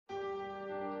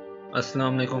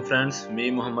अस्सलाम वालेकुम फ्रेंड्स,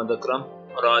 मैं मोहम्मद अकरम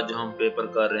और आज हम पेपर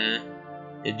कर रहे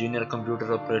हैं। ये जूनियर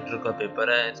कंप्यूटर ऑपरेटर का पेपर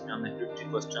है। इसमें हमने 50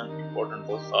 क्वेश्चन इंपॉर्टेंट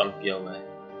को सॉल्व किया हुआ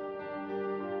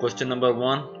है। Question number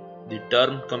 1, the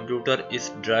term computer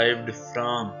is derived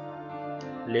from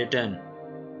Latin.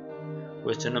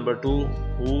 Question number 2,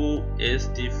 who is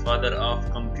the father of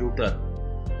computer?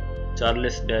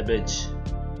 Charles Babbage.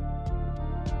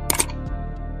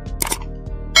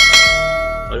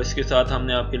 और इसके साथ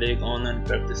हमने आपके लिए एक ऑनलाइन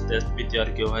प्रैक्टिस टेस्ट भी तैयार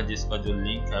किया हुआ है, जिसका जो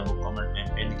लिंक है वो कमेंट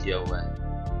में पिन किया हुआ है।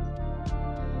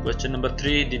 Question number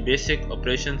 3, the basic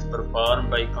operations perform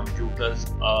by computers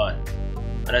are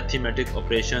arithmetic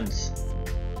operations.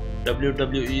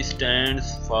 WWE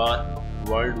stands for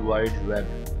World Wide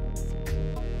Web.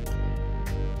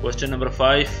 Question number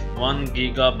 5, 1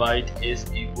 gigabyte is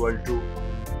equal to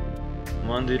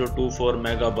 1024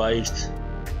 megabytes.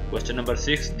 Question number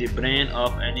 6, the brain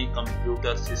of any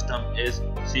computer system is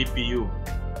CPU.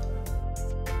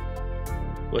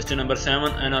 Question number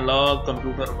 7, analog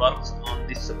computer works on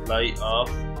the supply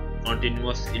of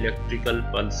continuous electrical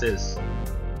pulses.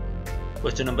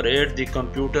 Question number 8, the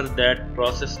computer that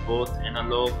processes both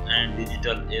analog and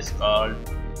digital is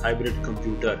called hybrid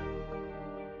computer.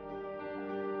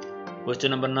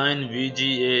 Question number 9,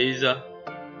 VGA is a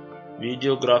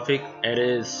video graphic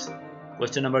arrays.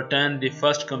 Question number 10, the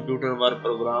first computer were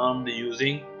programmed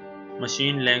using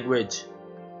machine language.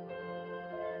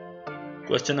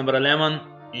 Question number 11,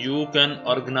 you can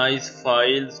organize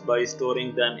files by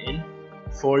storing them in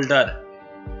folder.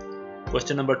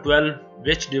 Question number 12,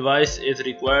 which device is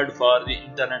required for the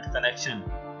internet connection?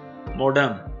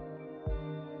 Modem.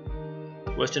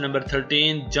 Question number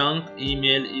 13, junk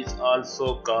email is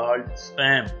also called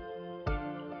spam.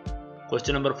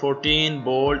 Question number 14,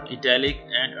 bold, italic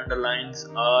and underlines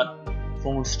are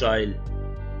font style.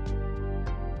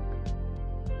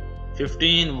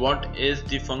 15, what is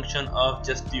the function of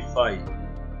justify?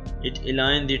 It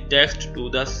aligns the text to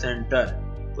the center.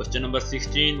 Question number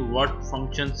 16, what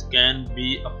functions can be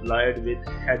applied with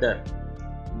header?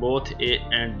 Both A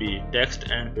and B, text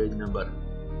and page number.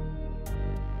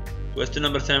 Question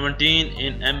number 17,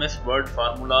 in MS Word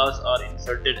formulas are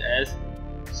inserted as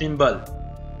symbol.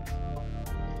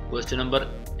 Question number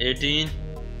 18,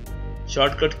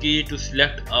 shortcut key to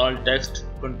select all text,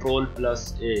 Ctrl plus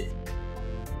A.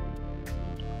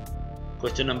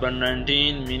 Question number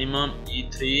 19, minimum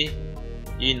E3,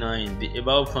 E9. The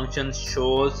above function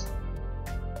shows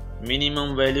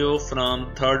minimum value from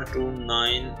 3rd to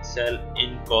 9th cell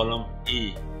in column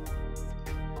E.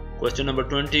 Question number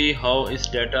 20, how is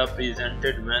data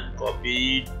presented when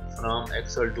copied from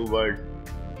Excel to Word?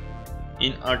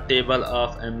 In a table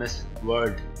of MS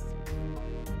Word.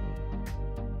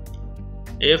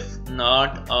 If,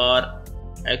 not, or,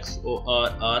 XOR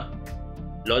are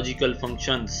logical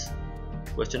functions.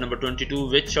 Question number 22,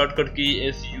 which shortcut key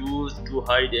is used to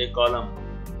hide a column?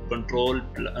 Ctrl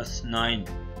plus 9.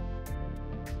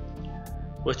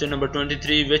 Question number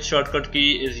 23, which shortcut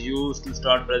key is used to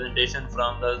start presentation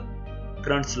from the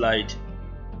current slide?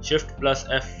 Shift plus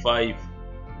F5.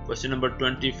 Question number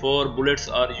 24, bullets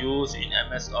are used in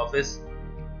MS Office,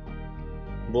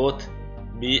 both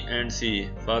B and C,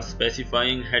 for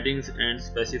specifying headings and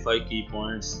specify key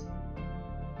points.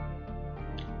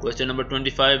 Question number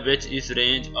 25, which is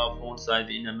range of font size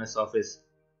in MS Office?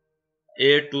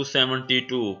 8 to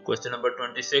 72. Question number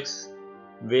 26,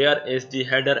 where is the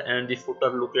header and the footer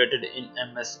located in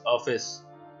MS Office?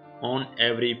 On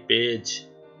every page.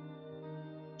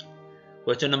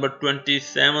 Question number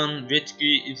 27, which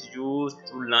key is used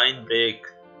to line break?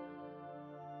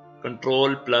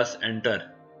 Ctrl plus enter.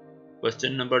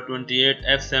 Question number 28,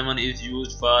 F7 is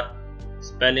used for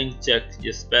spelling check,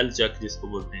 ये spell check जिसको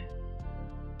बोलते हैं.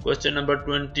 Question number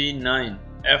 29,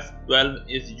 F12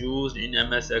 is used in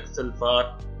MS Excel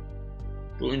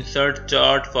to insert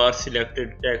chart for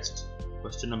selected text.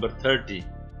 Question number 30,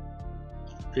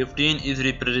 15 is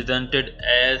represented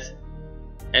as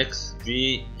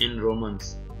XV in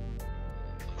Romans.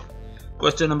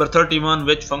 Question number 31,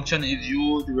 which function is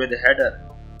used with header?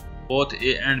 Both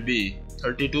A and B.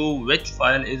 32, which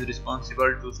file is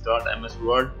responsible to start MS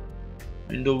Word?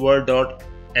 Window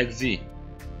Word.exe.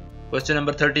 Question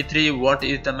number 33, what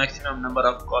is the maximum number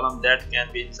of columns that can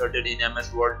be inserted in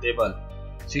MS Word table?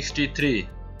 63.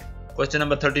 Question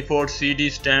number 34, CD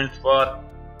stands for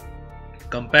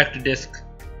compact disk.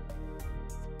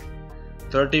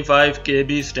 35,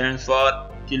 KB stands for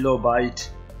kilobyte.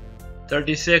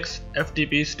 36,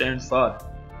 FTP stands for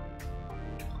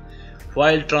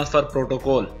file transfer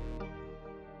protocol.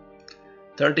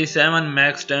 37,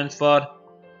 MAC stands for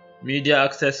media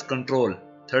access control.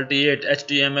 38,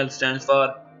 HTML stands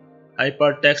for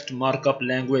hypertext markup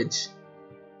language.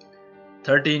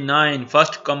 39.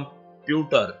 First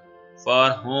computer for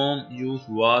home use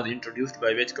was introduced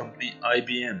by which company?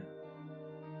 IBM.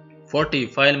 40.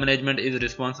 File management is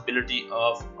responsibility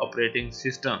of operating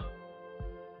system.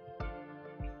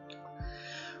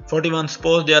 41.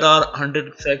 Suppose there are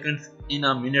 100 seconds in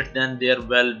a minute, then there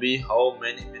will be how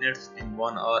many minutes in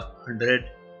 1 hour?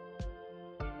 100.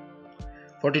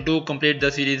 42. Complete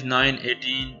the series 9,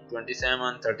 18,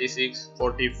 27, 36,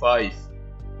 45.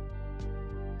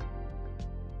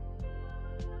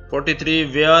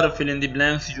 43. Where fill in the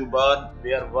blanks you born?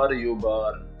 Where were you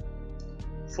born?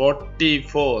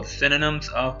 44. Synonyms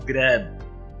of grab.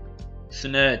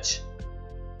 Snatch.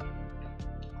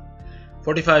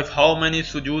 45. How many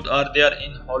sujood are there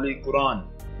in Holy Quran?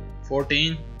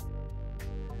 14.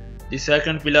 The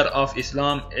second pillar of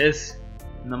Islam is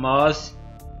namaz.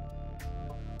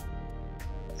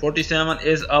 47.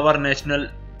 Is our national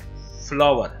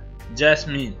flower?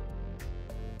 Jasmine.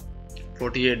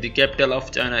 48. The capital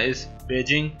of China is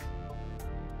Beijing.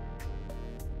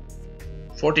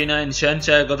 49.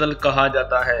 शहंशाह गजल कहा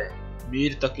जाता है?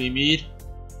 मीर तकी मीर.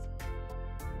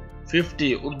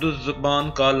 50. उर्दू जुबान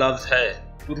का लफ्ज है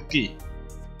तुर्की.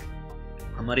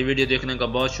 हमारी video देखने का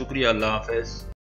बहुत शुक्रिया. अल्लाह हाफ़िज़.